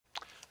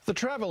The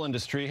travel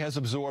industry has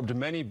absorbed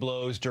many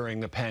blows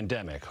during the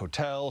pandemic.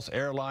 Hotels,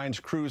 airlines,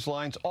 cruise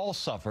lines all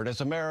suffered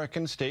as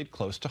Americans stayed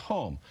close to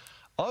home.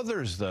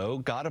 Others, though,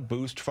 got a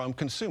boost from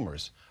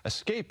consumers,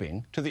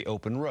 escaping to the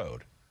open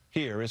road.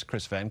 Here is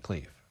Kris Van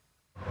Cleave.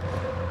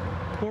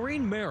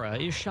 Maureen Mara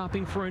is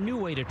shopping for a new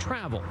way to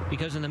travel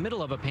because in the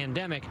middle of a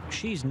pandemic,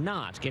 she's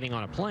not getting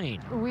on a plane.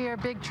 We are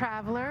big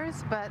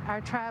travelers, but our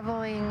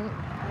traveling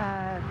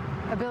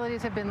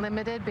abilities have been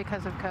limited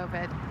because of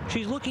COVID.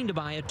 She's looking to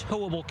buy a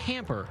towable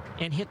camper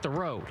and hit the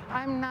road.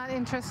 I'm not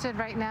interested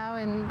right now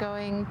in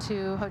going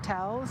to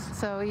hotels,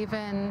 so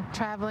even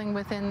traveling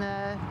within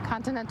the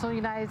continental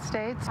United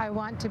States, I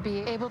want to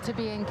be able to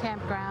be in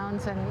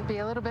campgrounds and be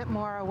a little bit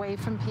more away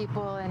from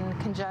people and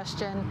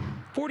congestion.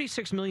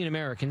 46 million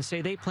Americans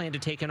say they plan to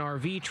take an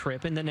RV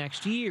trip in the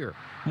next year.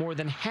 More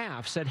than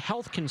half said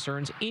health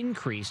concerns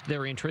increased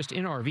their interest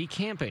in RV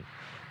camping.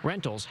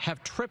 Rentals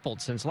have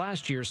tripled since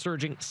last year,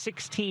 surging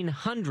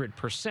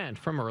 1,600%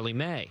 from early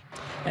May.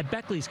 At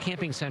Beckley's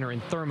Camping Center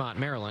in Thurmont,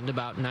 Maryland,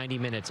 about 90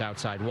 minutes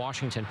outside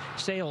Washington,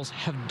 sales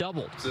have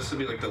doubled. So this would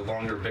be like the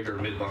longer, bigger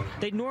mid-bunk.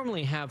 They'd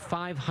normally have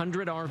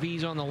 500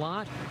 RVs on the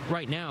lot.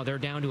 Right now, they're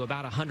down to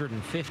about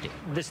 150.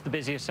 This is the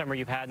busiest summer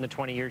you've had in the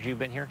 20 years you've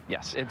been here?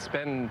 Yes, it's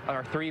been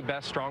our 3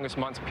 best, strongest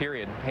months,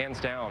 period, hands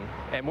down.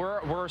 And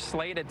we're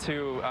slated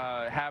to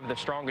have the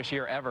strongest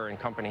year ever in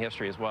company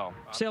history as well.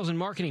 Sales and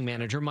marketing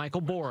manager Michael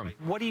Borum.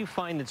 What do you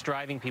find that's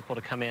driving people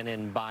to come in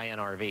and buy an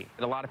RV?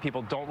 A lot of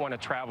people don't want to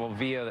travel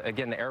via,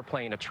 again, the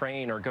airplane, a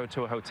train, or go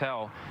to a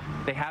hotel.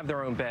 They have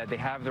their own bed, they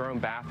have their own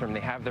bathroom, they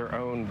have their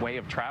own way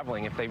of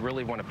traveling. If they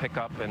really want to pick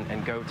up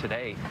and go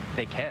today,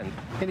 they can.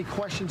 Any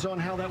questions on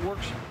how that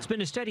works? It's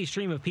been a steady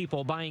stream of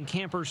people buying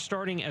campers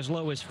starting as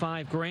low as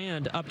 $5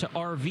 grand up to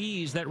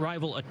RVs that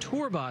rival a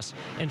tour bus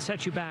and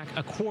set you back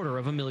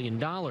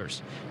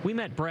 $250,000. We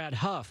met Brad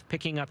Huff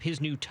picking up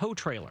his new tow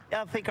trailer.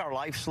 I think our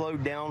life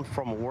slowed down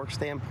from a work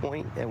standpoint,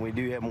 and we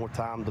do have more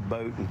time to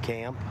boat and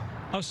camp.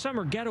 A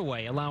summer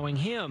getaway allowing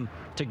him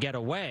to get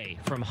away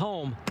from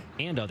home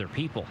and other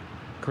people.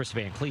 Kris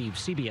Van Cleave,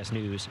 CBS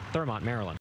News, Thurmont, Maryland.